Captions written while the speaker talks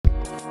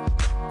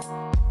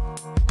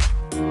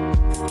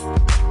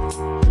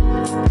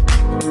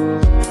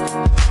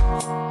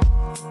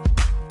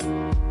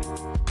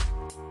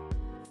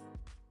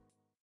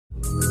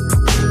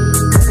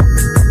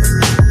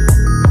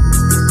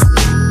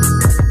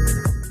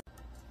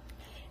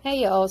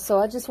Hey y'all, so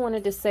I just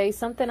wanted to say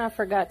something I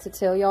forgot to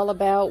tell y'all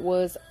about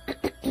was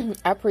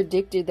I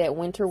predicted that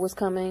winter was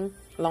coming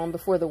long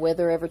before the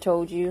weather ever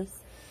told you.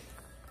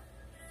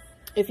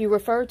 If you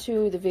refer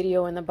to the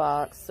video in the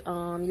box,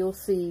 you'll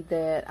see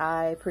that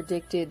I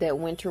predicted that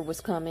winter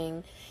was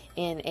coming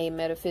in a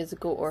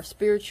metaphysical or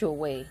spiritual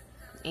way.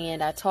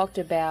 And I talked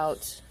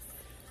about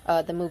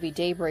the movie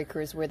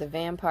Daybreakers, where the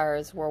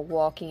vampires were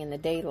walking in the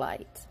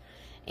daylight.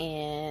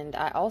 And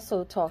I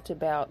also talked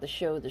about the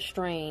show The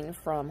Strain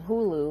from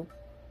Hulu,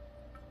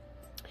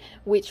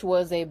 which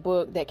was a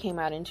book that came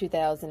out in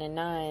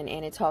 2009,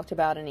 and it talked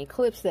about an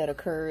eclipse that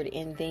occurred,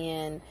 and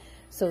then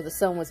so the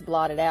sun was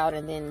blotted out,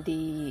 and then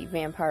the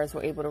vampires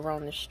were able to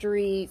roam the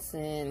streets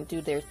and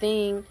do their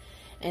thing.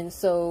 And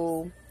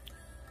so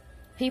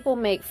people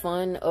make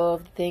fun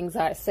of the things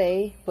I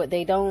say, but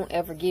they don't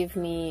ever give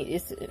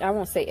me, I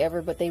won't say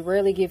ever, but they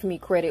rarely give me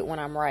credit when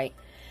I'm right.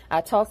 I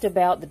talked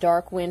about the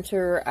dark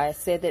winter. I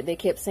said that they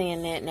kept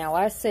saying that. Now,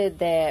 I said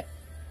that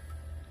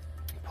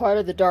part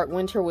of the dark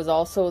winter was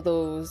also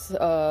those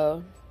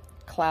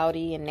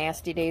cloudy and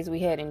nasty days we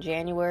had in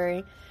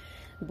January.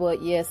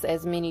 But yes,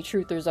 as many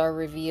truthers are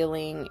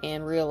revealing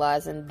and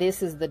realizing,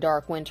 this is the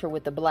dark winter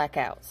with the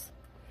blackouts.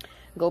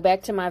 Go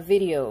back to my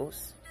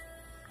videos.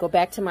 Go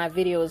back to my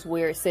videos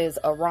where it says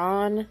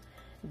Iran,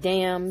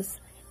 dams,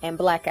 and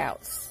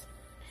blackouts.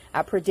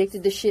 I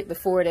predicted the shit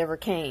before it ever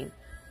came.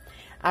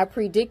 I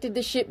predicted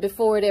the shit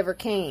before it ever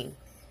came.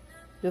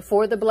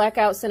 Before the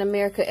blackouts in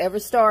America ever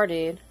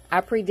started,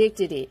 I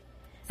predicted it.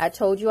 I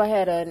told you I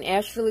had an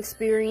astral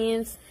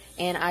experience,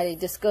 and I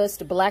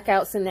discussed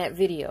blackouts in that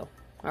video.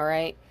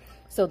 Alright?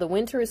 So the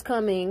winter is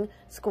coming.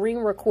 Screen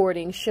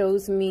recording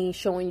shows me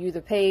showing you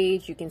the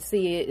page. You can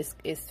see it.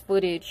 It's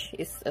footage.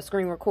 It's a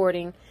screen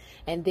recording.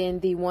 And then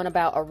the one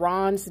about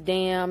Iran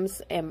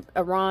dams and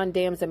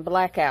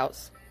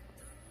blackouts.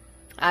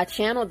 I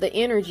channeled the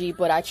energy,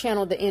 but I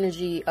channeled the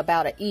energy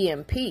about an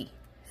EMP.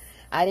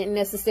 I didn't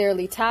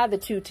necessarily tie the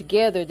two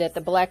together, that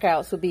the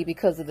blackouts would be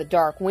because of the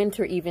dark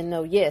winter, even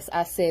though, yes,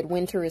 I said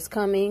winter is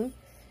coming.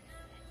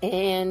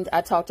 And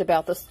I talked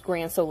about the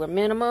grand solar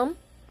minimum,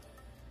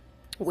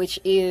 which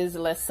is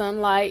less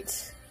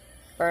sunlight,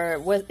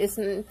 or it's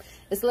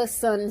less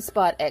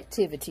sunspot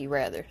activity,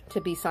 rather,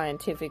 to be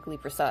scientifically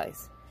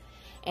precise.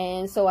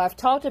 And so I've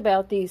talked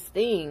about these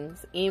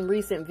things in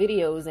recent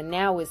videos, and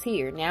now it's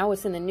here. Now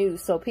it's in the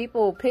news. So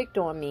people picked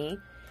on me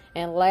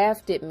and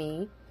laughed at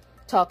me,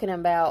 talking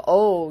about,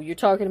 oh, you're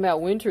talking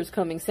about winter's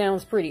coming.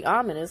 Sounds pretty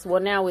ominous.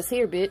 Well, now it's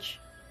here, bitch.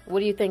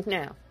 What do you think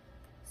now?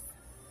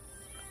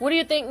 What do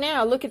you think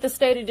now? Look at the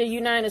state of the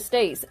United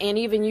States and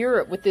even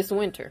Europe with this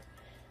winter.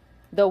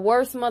 The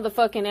worst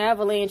motherfucking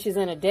avalanches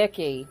in a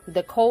decade.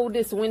 The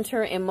coldest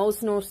winter and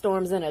most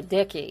snowstorms in a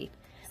decade.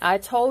 I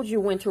told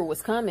you winter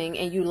was coming,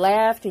 and you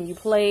laughed and you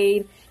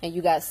played and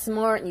you got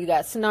smart and you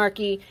got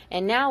snarky,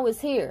 and now it's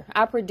here.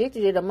 I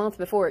predicted it a month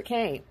before it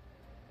came.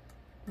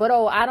 But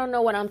oh, I don't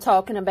know what I'm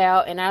talking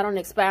about, and I don't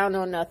expound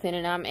on nothing,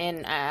 and I'm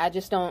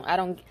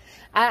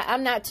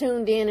not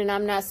tuned in, and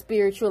I'm not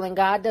spiritual, and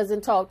God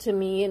doesn't talk to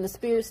me, and the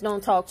spirits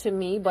don't talk to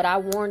me. But I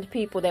warned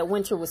people that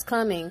winter was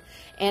coming,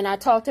 and I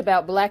talked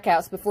about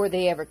blackouts before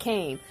they ever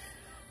came.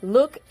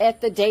 Look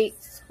at the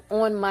dates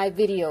on my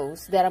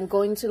videos that I'm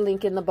going to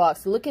link in the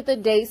box. Look at the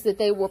dates that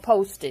they were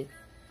posted.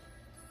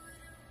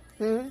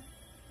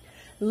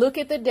 Look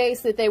at the dates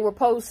that they were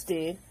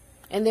posted,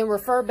 and then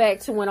refer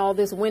back to when all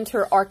this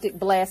winter Arctic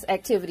blast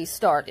activity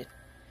started,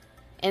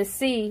 and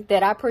see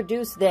that I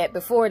produced that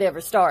before it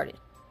ever started.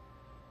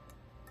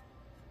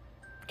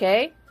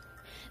 Okay?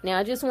 Now,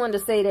 I just wanted to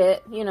say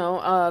that, you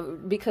know,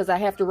 because I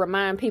have to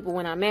remind people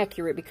when I'm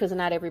accurate, because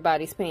not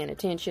everybody's paying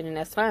attention, and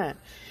that's fine.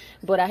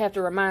 But I have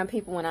to remind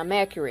people when I'm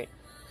accurate.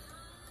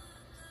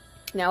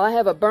 Now, I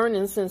have a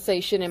burning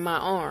sensation in my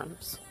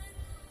arms,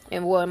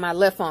 and well, in my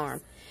left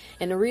arm.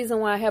 And the reason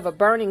why I have a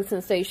burning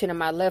sensation in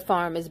my left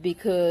arm is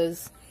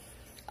because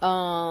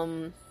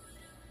I've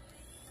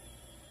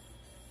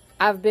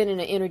been in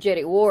an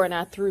energetic war, and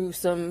I threw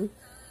some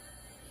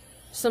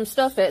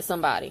stuff at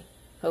somebody.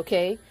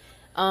 Okay?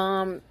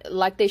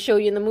 Like they show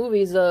you in the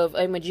movies of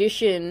a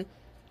magician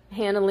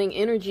handling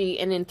energy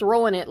and then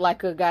throwing it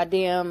like a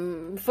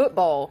goddamn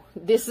football.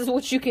 This is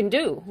what you can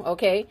do,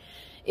 okay?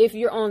 If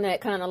you're on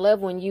that kind of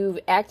level and you've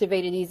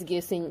activated these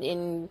gifts,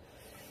 and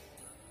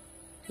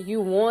you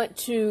want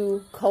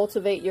to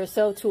cultivate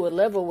yourself to a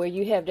level where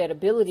you have that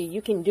ability,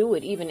 you can do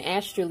it, even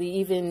astrally,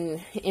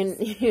 even in,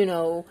 you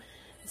know,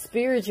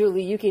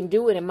 spiritually, you can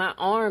do it. And my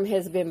arm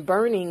has been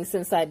burning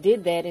since I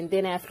did that. And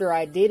then after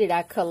I did it,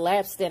 I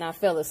collapsed and I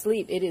fell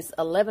asleep. It is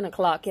 11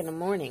 o'clock in the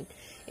morning.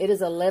 It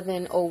is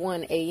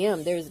 11:01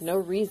 a.m. There's no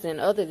reason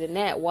other than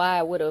that why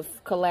I would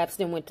have collapsed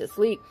and went to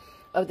sleep,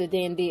 other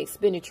than the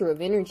expenditure of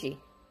energy.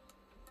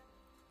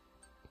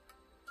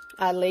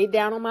 I laid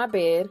down on my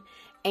bed,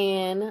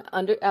 and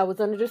I was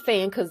under the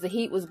fan because the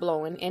heat was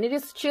blowing, and it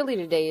is chilly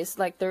today. It's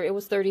like it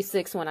was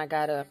 36 when I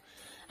got up.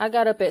 I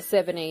got up at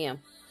 7 a.m.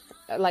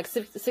 like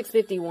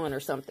 6:51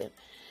 or something.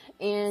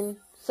 And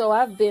So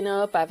I've been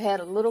up, I've had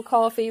a little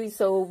coffee.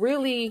 So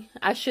really,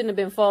 I shouldn't have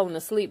been falling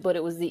asleep, but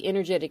it was the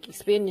energetic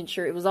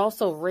expenditure. It was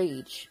also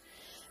rage,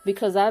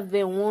 because I've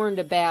been warned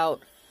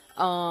about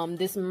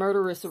this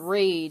murderous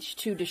rage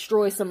to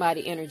destroy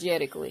somebody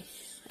energetically.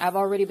 I've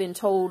already been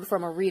told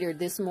from a reader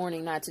this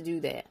morning not to do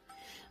that.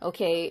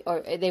 Okay,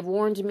 or they've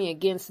warned me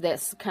against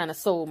that kind of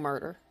soul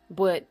murder.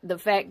 But the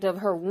fact of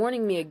her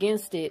warning me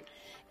against it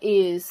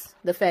is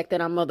the fact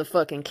that I'm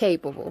motherfucking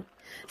capable.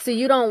 So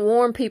you don't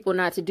warn people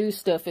not to do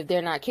stuff if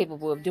they're not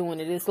capable of doing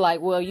it. It's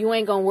like, well, you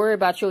ain't gonna worry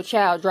about your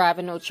child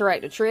driving no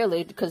tractor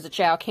trailer because the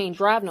child can't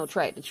drive no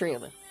tractor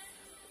trailer.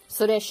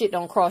 So that shit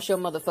don't cross your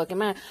motherfucking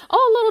mind.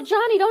 Oh, little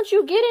Johnny, don't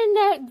you get in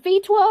that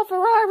V12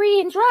 Ferrari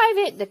and drive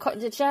it?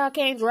 The child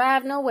can't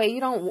drive no way. You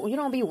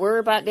don't be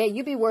worried about that.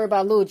 You be worried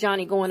about little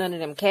Johnny going under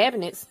them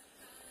cabinets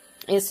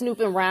and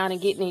snooping around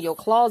and getting in your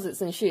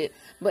closets and shit.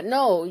 But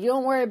no, you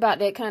don't worry about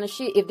that kind of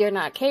shit if they're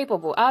not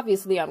capable.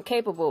 Obviously, I'm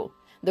capable.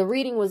 The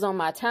reading was on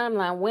my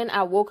timeline when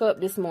I woke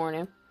up this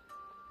morning,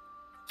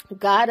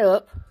 got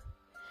up,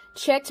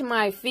 checked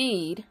my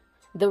feed.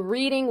 The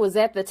reading was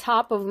at the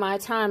top of my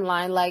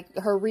timeline, like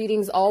her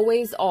readings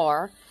always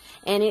are.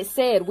 And it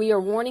said, we are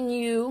warning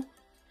you.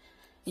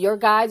 Your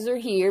guides are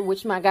here,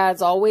 which my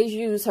guides always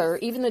use her.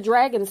 Even the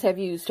dragons have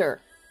used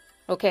her.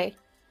 Okay.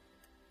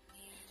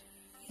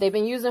 They've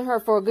been using her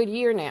for a good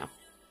year now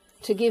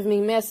to give me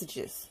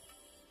messages.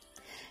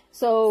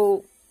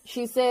 So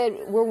she said,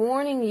 we're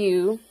warning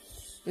you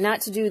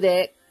not to do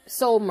that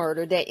soul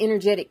murder, that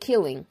energetic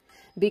killing.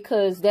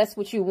 Because that's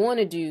what you want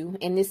to do,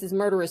 and this is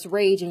murderous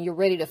rage, and you're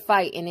ready to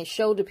fight. And it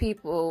showed the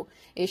people,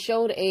 it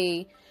showed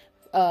a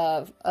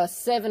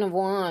 7 of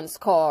Wands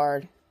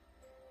card.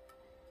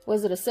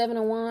 Was it a 7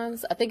 of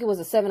Wands? I think it was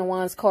a 7 of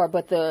Wands card,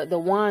 but the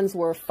wands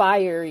were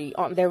fiery.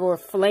 They were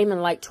flaming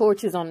like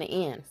torches on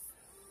the end.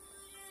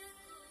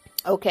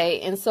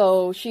 Okay, and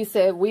so she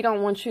said, we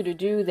don't want you to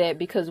do that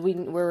because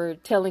we're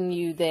telling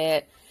you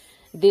that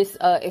this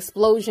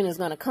explosion is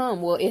going to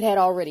come. Well, it had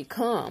already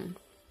come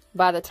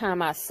by the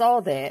time I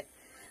saw that,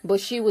 but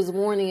she was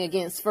warning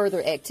against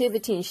further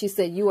activity, and she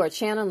said, you are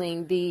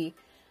channeling the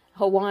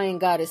Hawaiian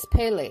goddess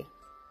Pele.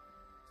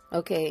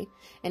 Okay,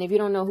 and if you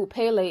don't know who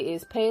Pele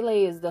is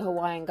the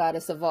Hawaiian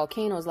goddess of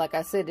volcanoes. Like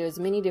I said, there's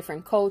many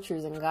different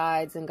cultures and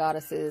guides and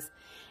goddesses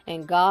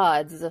and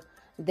gods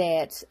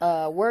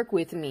that work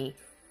with me.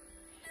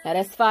 Now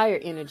that's fire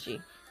energy.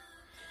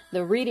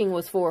 The reading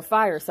was for a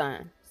fire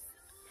sign.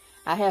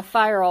 I have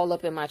fire all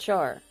up in my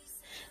chart.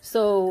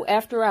 So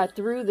after I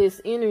threw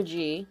this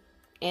energy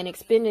and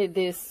expended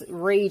this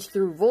rage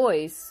through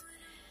voice,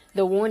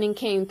 the warning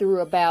came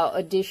through about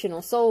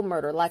additional soul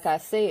murder, like I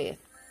said.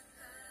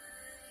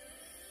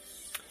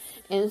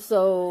 And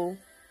so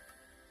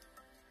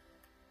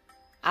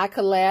I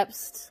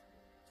collapsed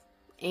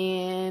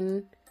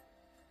and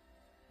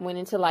went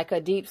into like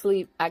a deep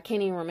sleep. I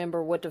can't even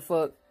remember what the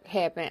fuck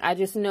happened. I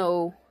just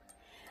know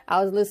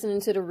I was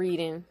listening to the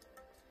reading.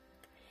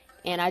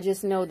 And I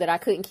just know that I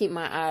couldn't keep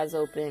my eyes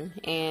open.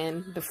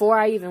 And before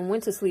I even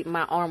went to sleep,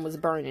 my arm was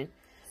burning.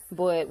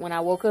 But when I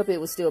woke up, it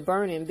was still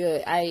burning.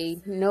 But I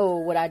know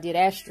what I did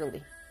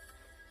astrally.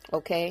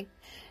 Okay?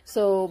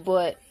 So,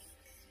 but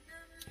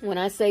when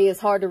I say it's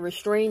hard to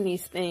restrain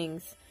these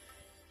things,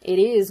 it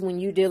is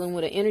when you're dealing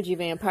with an energy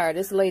vampire.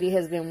 This lady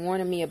has been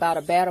warning me about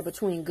a battle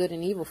between good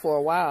and evil for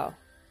a while.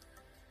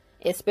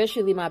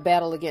 Especially my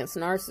battle against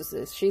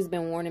narcissists. She's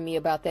been warning me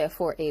about that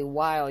for a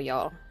while,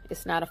 y'all.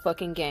 It's not a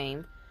fucking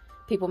game.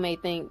 People may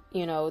think,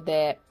 you know,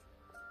 that,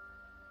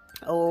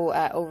 oh,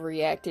 I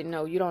overreacted.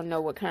 No, you don't know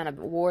what kind of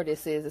war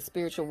this is, a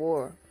spiritual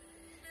war.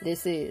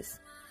 This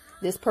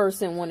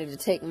person wanted to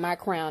take my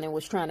crown and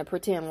was trying to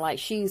pretend like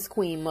she's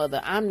queen mother.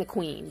 I'm the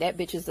queen. That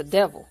bitch is the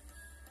devil.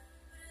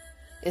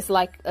 It's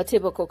like a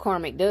typical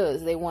karmic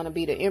does. They want to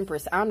be the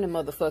empress. I'm the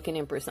motherfucking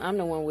empress. I'm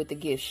the one with the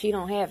gift. She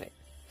don't have it.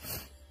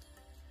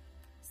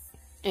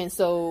 And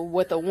so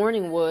what the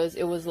warning was,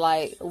 it was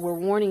like, we're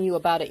warning you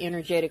about an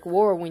energetic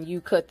war when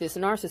you cut this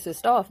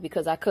narcissist off,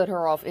 because I cut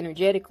her off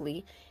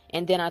energetically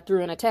and then I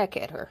threw an attack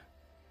at her.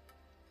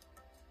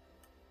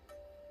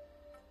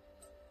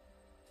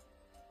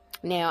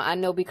 Now, I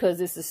know because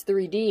this is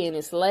 3D and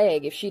it's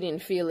lag, if she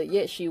didn't feel it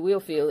yet, she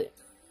will feel it.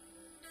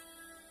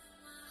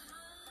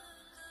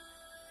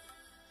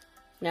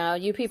 Now,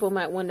 you people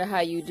might wonder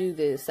how you do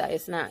this. I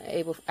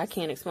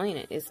can't explain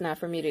it. It's not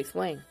for me to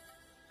explain.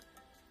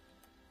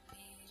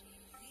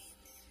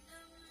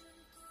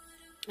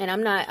 And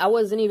I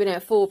wasn't even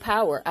at full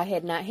power. I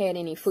had not had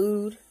any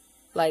food.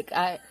 Like,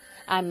 I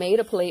made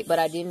a plate, but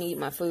I didn't eat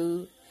my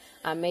food.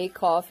 I made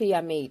coffee.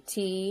 I made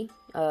tea,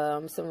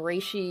 some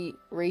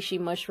reishi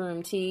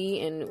mushroom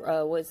tea, and,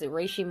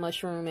 reishi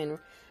mushroom and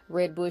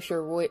red bush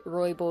or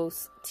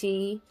rooibos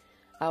tea.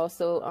 I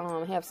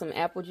also, have some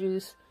apple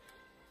juice,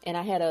 and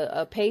I had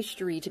a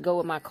pastry to go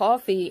with my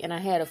coffee, and I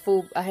had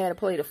a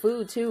plate of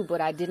food too,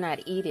 but I did not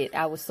eat it.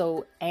 I was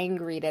so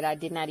angry that I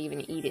did not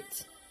even eat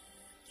it.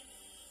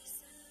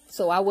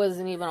 So I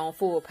wasn't even on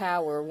full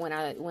power when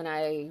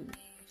I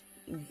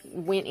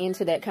went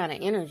into that kind of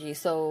energy.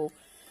 So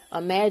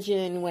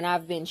imagine when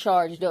I've been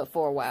charged up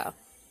for a while.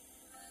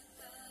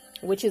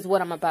 which is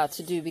what I'm about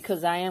to do,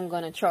 because I am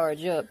going to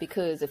charge up,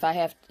 because if I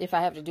have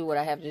to do what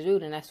I have to do,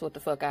 then that's what the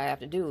fuck I have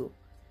to do.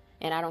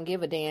 And I don't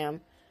give a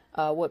damn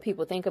what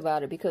people think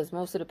about it, because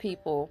most of the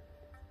people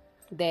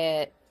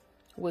that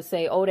would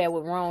say, oh, that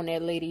was wrong,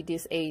 that lady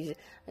this age,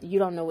 you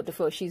don't know what the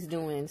fuck she's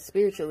doing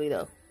spiritually,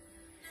 though.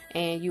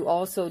 And you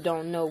also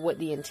don't know what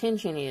the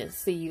intention is.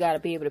 See, you got to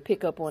be able to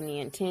pick up on the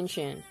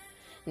intention,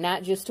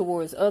 not just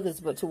towards others,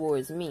 but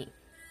towards me.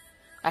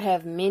 I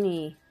have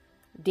many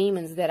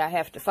demons that I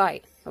have to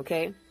fight,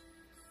 okay?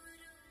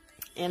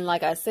 And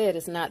like I said,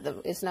 it's not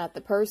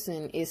the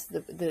person, it's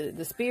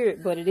the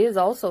spirit, but it is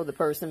also the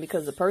person,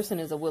 because the person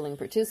is a willing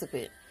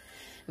participant.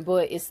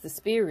 But it's the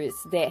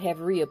spirits that have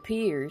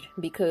reappeared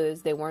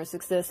because they weren't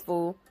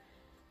successful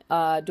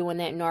doing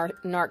that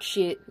narc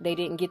shit. They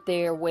didn't get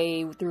their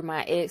way through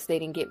my ex. They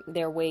didn't get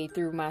their way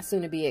through my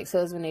soon-to-be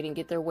ex-husband. They didn't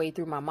get their way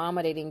through my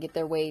mama. They didn't get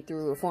their way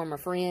through a former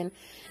friend.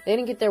 They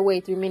didn't get their way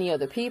through many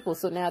other people.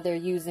 So now they're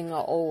using an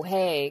old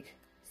hag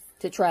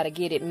to try to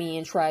get at me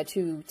and try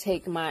to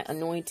take my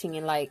anointing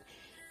and like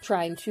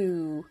trying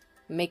to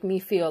make me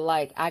feel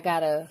like I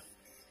gotta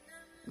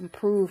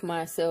improve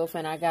myself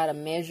and I gotta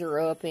measure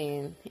up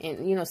and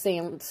you know,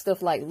 saying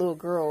stuff like little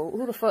girl.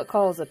 Who the fuck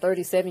calls a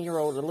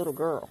 37-year-old a little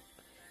girl?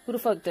 Who the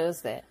fuck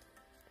does that?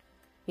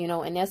 You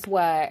know, and that's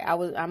why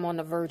I'm on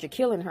the verge of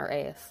killing her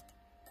ass.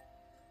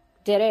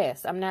 Dead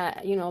ass. I'm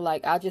not, you know,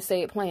 like, I'll just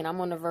say it plain.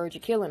 I'm on the verge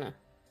of killing her.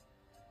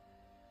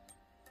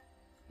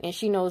 And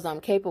she knows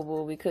I'm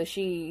capable, because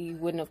she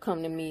wouldn't have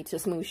come to me to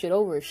smooth shit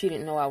over if she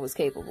didn't know I was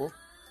capable.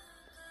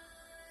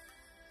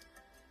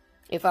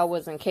 If I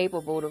wasn't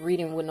capable, the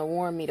reading wouldn't have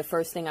warned me the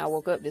first thing I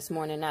woke up this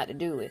morning not to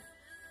do it.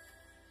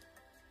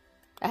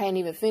 I hadn't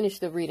even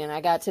finished the reading.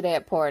 I got to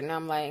that part and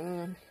I'm like,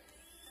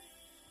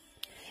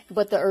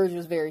 But the urge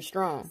was very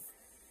strong.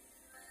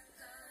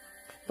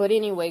 But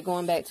anyway,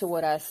 going back to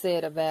what I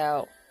said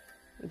about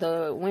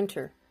the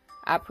winter,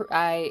 I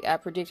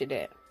predicted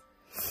that.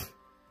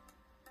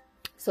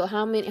 So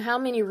how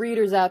many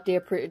readers out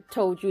there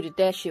told you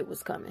that shit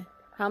was coming?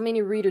 How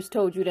many readers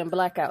told you them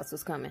blackouts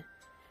was coming?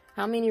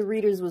 How many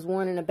readers was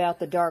warning about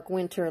the dark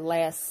winter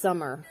last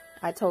summer?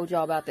 I told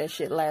y'all about that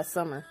shit last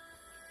summer.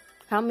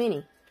 How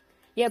many?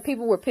 Yeah,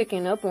 people were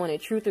picking up on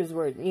it. Truthers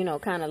were, you know,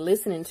 kind of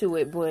listening to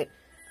it, but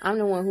I'm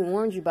the one who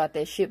warned you about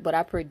that shit. But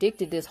I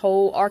predicted this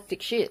whole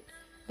Arctic shit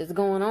that's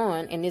going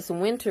on, and this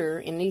winter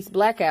and these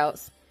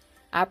blackouts.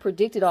 I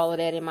predicted all of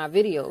that in my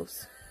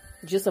videos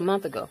just a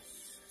month ago.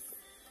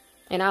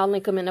 And I'll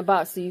link them in the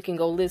box so you can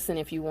go listen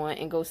if you want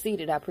and go see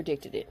that I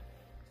predicted it.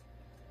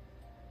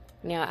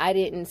 Now, I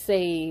didn't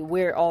say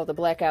where all the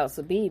blackouts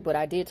would be, but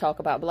I did talk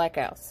about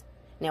blackouts.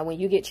 Now, when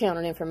you get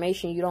channeled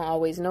information, you don't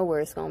always know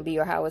where it's going to be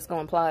or how it's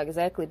going to apply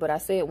exactly. But I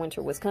said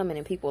winter was coming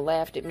and people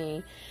laughed at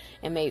me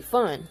and made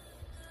fun.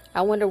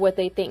 I wonder what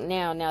they think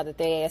now that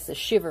their ass is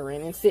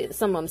shivering and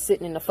some of them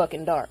sitting in the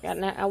fucking dark.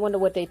 I wonder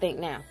what they think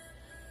now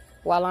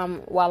while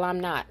I'm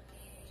not.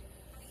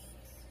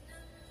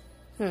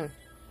 Well,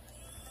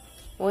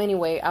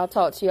 anyway, I'll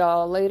talk to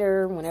y'all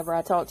later whenever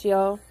I talk to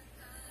y'all.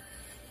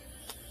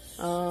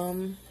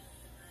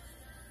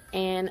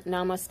 And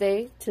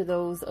namaste to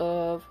those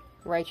of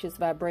righteous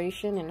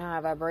vibration and high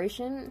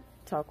vibration.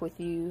 Talk with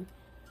you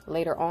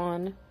later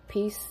on.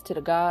 Peace to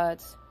the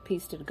gods.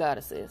 Peace to the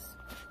goddesses.